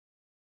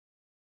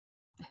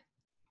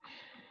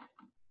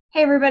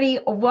Hey everybody,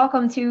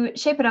 welcome to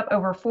Shape It Up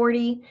Over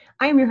 40.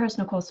 I am your host,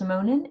 Nicole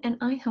Simonin, and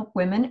I help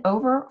women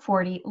over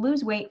 40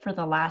 lose weight for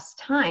the last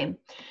time.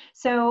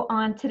 So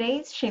on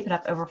today's Shape It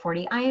Up Over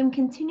 40, I am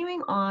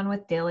continuing on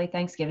with daily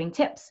Thanksgiving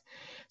tips.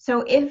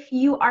 So if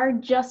you are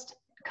just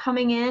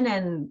coming in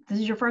and this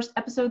is your first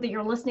episode that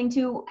you're listening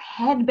to,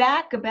 head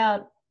back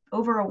about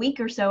over a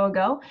week or so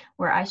ago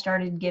where I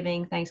started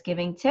giving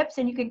Thanksgiving tips,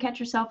 and you can catch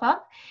yourself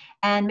up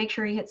and make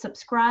sure you hit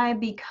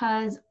subscribe,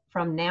 because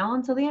from now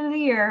until the end of the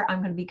year, I'm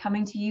going to be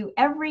coming to you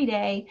every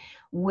day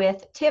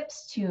with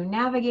tips to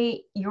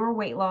navigate your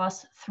weight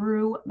loss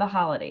through the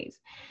holidays.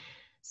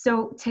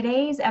 So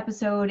today's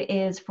episode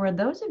is for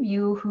those of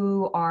you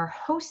who are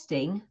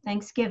hosting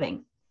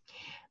Thanksgiving.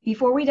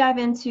 Before we dive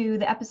into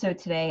the episode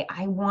today,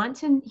 I want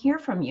to hear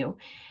from you.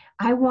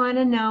 I want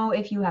to know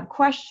if you have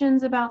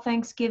questions about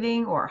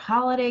Thanksgiving or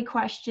holiday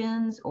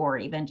questions, or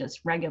even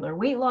just regular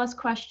weight loss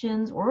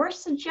questions or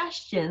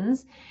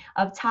suggestions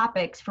of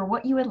topics for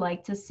what you would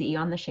like to see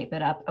on the Shape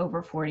It Up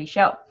Over 40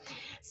 show.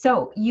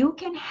 So you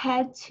can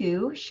head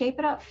to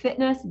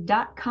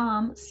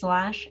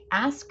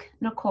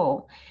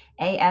shapeitupfitness.com/asknicole,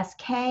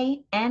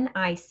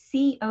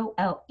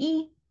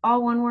 ASKNICOLE,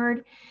 all one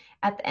word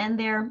at the end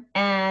there,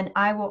 and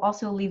I will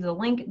also leave the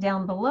link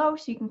down below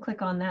so you can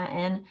click on that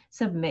and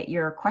submit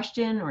your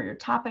question or your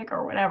topic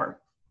or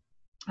whatever.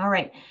 All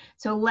right,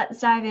 so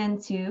let's dive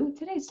into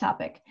today's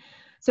topic.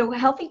 So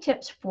healthy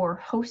tips for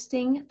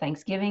hosting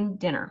Thanksgiving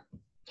dinner.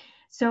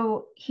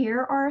 So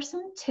here are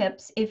some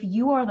tips if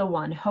you are the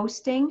one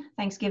hosting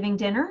Thanksgiving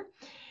dinner,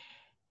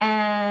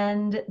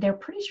 and they're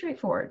pretty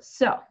straightforward.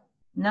 So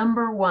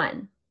number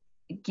one,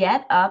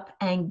 get up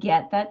and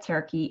get that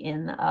turkey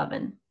in the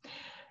oven.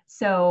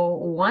 So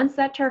once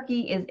that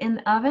turkey is in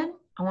the oven,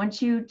 I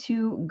want you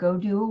to go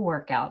do a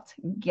workout.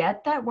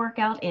 Get that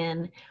workout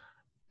in,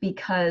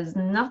 because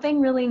nothing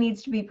really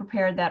needs to be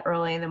prepared that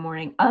early in the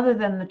morning other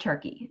than the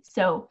turkey.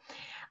 So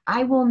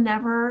I will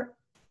never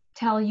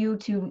tell you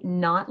to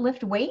not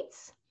lift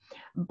weights,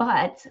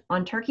 but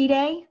on Turkey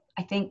Day,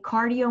 I think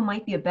cardio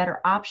might be a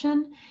better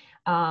option.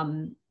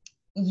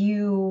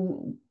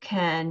 You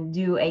can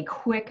do a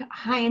quick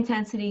high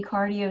intensity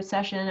cardio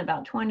session,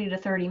 about 20 to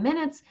 30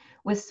 minutes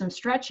with some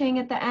stretching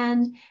at the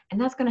end,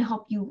 and that's going to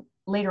help you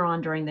later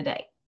on during the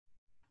day.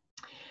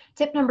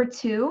 Tip number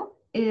 2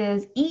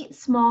 is eat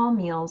small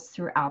meals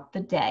throughout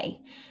the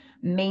day,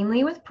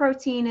 mainly with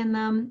protein in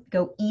them.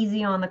 Go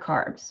easy on the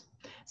carbs.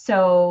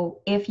 So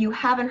if you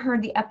haven't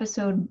heard the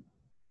episode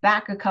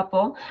back a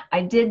couple,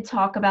 I did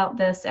talk about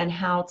this and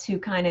how to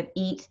kind of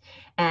eat,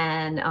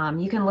 and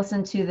you can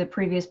listen to the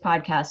previous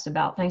podcast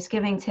about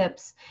Thanksgiving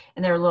tips,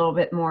 and they're a little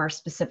bit more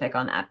specific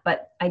on that.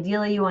 But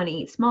ideally you want to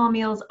eat small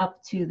meals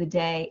up to the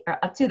day, or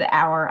up to the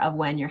hour of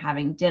when you're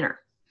having dinner.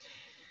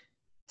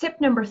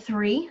 Tip number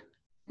 3,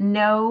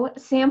 no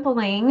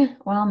sampling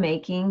while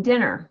making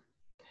dinner.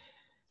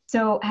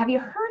 So have you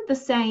heard the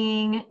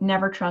saying,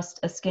 never trust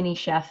a skinny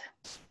chef?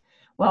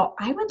 Well,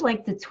 I would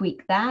like to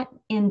tweak that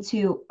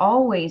into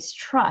always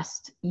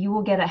trust you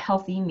will get a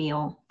healthy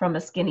meal from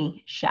a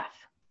skinny chef.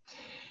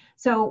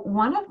 So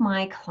one of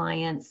my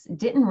clients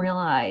didn't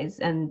realize,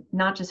 and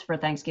not just for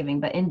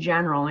Thanksgiving, but in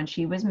general, when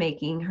she was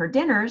making her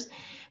dinners,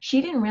 she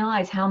didn't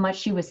realize how much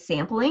she was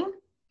sampling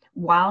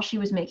while she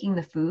was making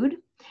the food.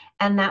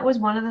 And that was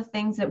one of the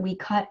things that we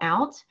cut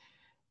out,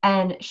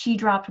 and she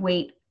dropped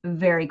weight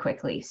very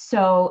quickly.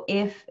 So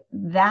if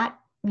that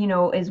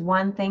is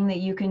one thing that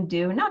you can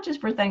do, not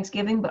just for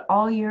Thanksgiving, but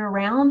all year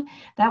round,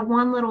 that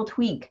one little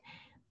tweak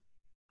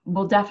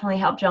will definitely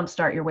help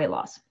jumpstart your weight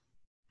loss.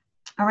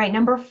 All right,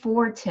 number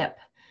 4 tip,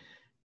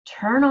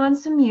 turn on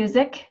some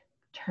music,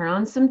 turn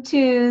on some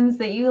tunes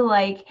that you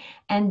like,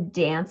 and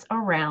dance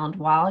around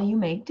while you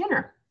make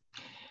dinner.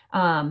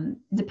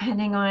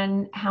 Depending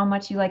on how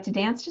much you like to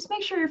dance, just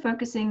make sure you're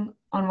focusing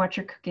on what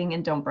you're cooking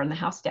and don't burn the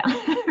house down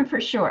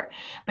for sure.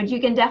 But you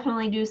can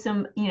definitely do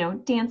some,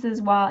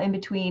 dances while in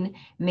between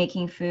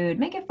making food.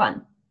 Make it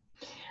fun.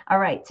 All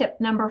right, tip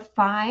number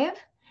 5,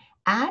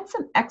 add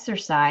some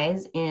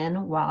exercise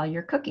in while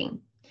you're cooking.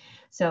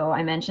 So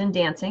I mentioned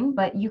dancing,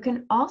 but you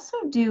can also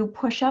do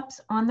push-ups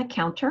on the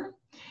counter.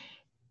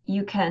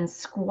 You can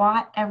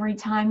squat every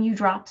time you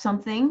drop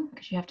something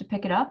because you have to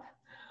pick it up.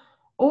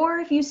 Or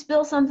if you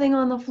spill something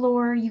on the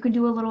floor, you can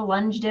do a little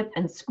lunge dip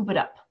and scoop it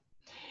up.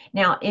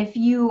 Now, if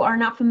you are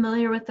not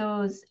familiar with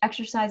those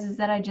exercises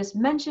that I just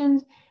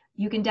mentioned,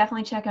 you can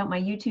definitely check out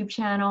my YouTube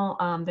channel.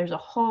 There's a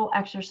whole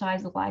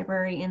exercise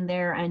library in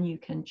there, and you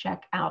can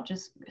check out,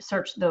 just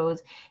search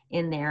those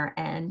in there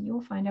and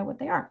you'll find out what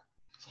they are.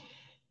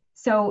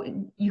 So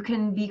you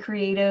can be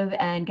creative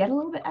and get a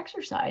little bit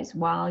exercise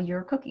while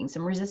you're cooking,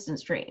 some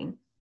resistance training.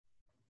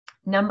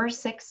 Number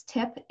 6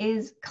 tip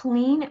is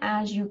clean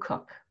as you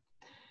cook.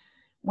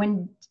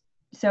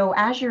 So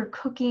as you're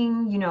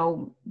cooking,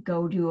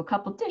 go do a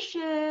couple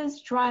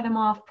dishes, dry them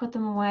off, put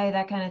them away,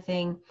 that kind of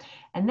thing.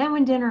 And then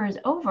when dinner is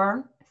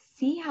over,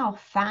 see how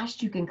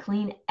fast you can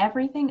clean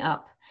everything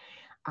up.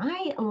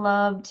 I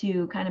love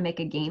to kind of make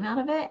a game out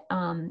of it.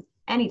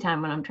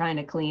 Anytime when I'm trying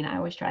to clean, I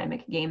always try to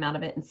make a game out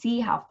of it and see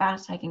how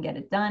fast I can get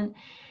it done.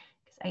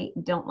 I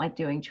don't like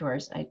doing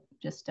chores. I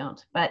just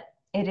don't. But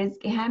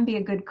it can be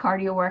a good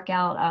cardio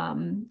workout.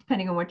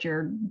 Depending on what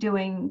you're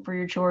doing for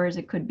your chores,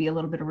 it could be a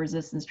little bit of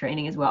resistance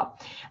training as well.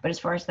 But as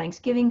far as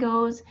Thanksgiving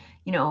goes,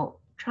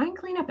 try and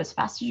clean up as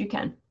fast as you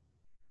can.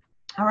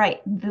 All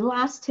right, the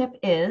last tip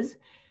is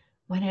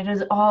when it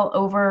is all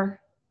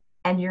over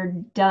and you're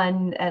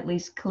done at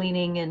least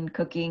cleaning and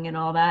cooking and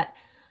all that,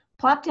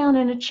 plop down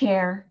in a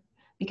chair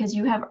because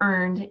you have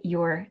earned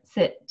your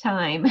sit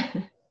time.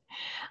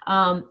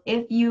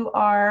 If you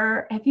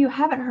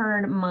haven't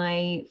heard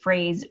my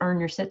phrase, earn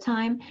your sit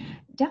time,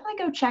 definitely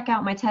go check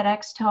out my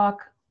TEDx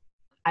talk.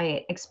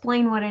 I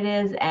explain what it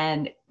is,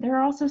 and there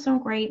are also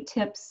some great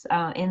tips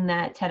in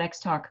that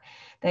TEDx talk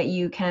that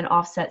you can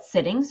offset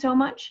sitting so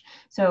much.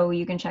 So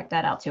you can check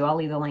that out too. I'll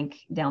leave the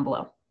link down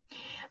below.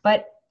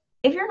 But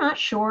if you're not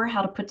sure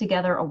how to put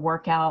together a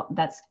workout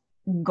that's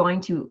going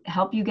to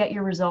help you get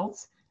your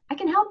results, I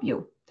can help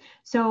you.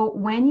 So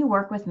when you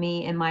work with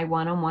me in my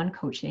one-on-one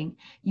coaching,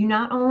 you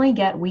not only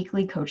get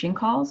weekly coaching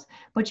calls,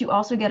 but you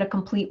also get a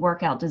complete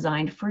workout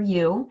designed for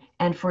you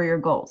and for your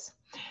goals.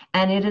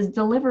 And it is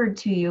delivered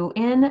to you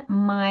in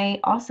my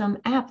awesome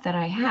app that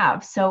I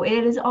have. So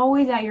it is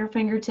always at your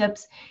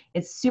fingertips.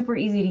 It's super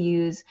easy to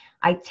use.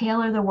 I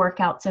tailor the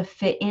workout to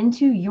fit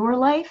into your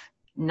life,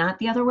 not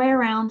the other way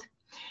around.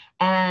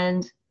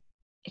 And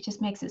it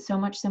just makes it so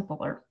much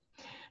simpler.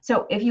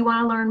 So if you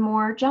want to learn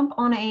more, jump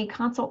on a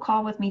consult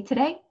call with me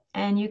today,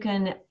 and you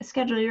can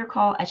schedule your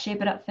call at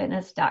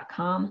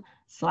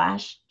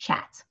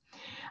shapeitupfitness.com/chat.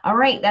 All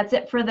right, that's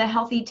it for the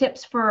healthy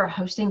tips for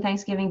hosting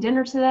Thanksgiving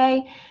dinner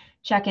today.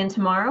 Check in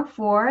tomorrow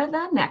for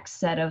the next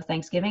set of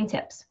Thanksgiving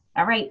tips.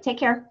 All right, take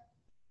care.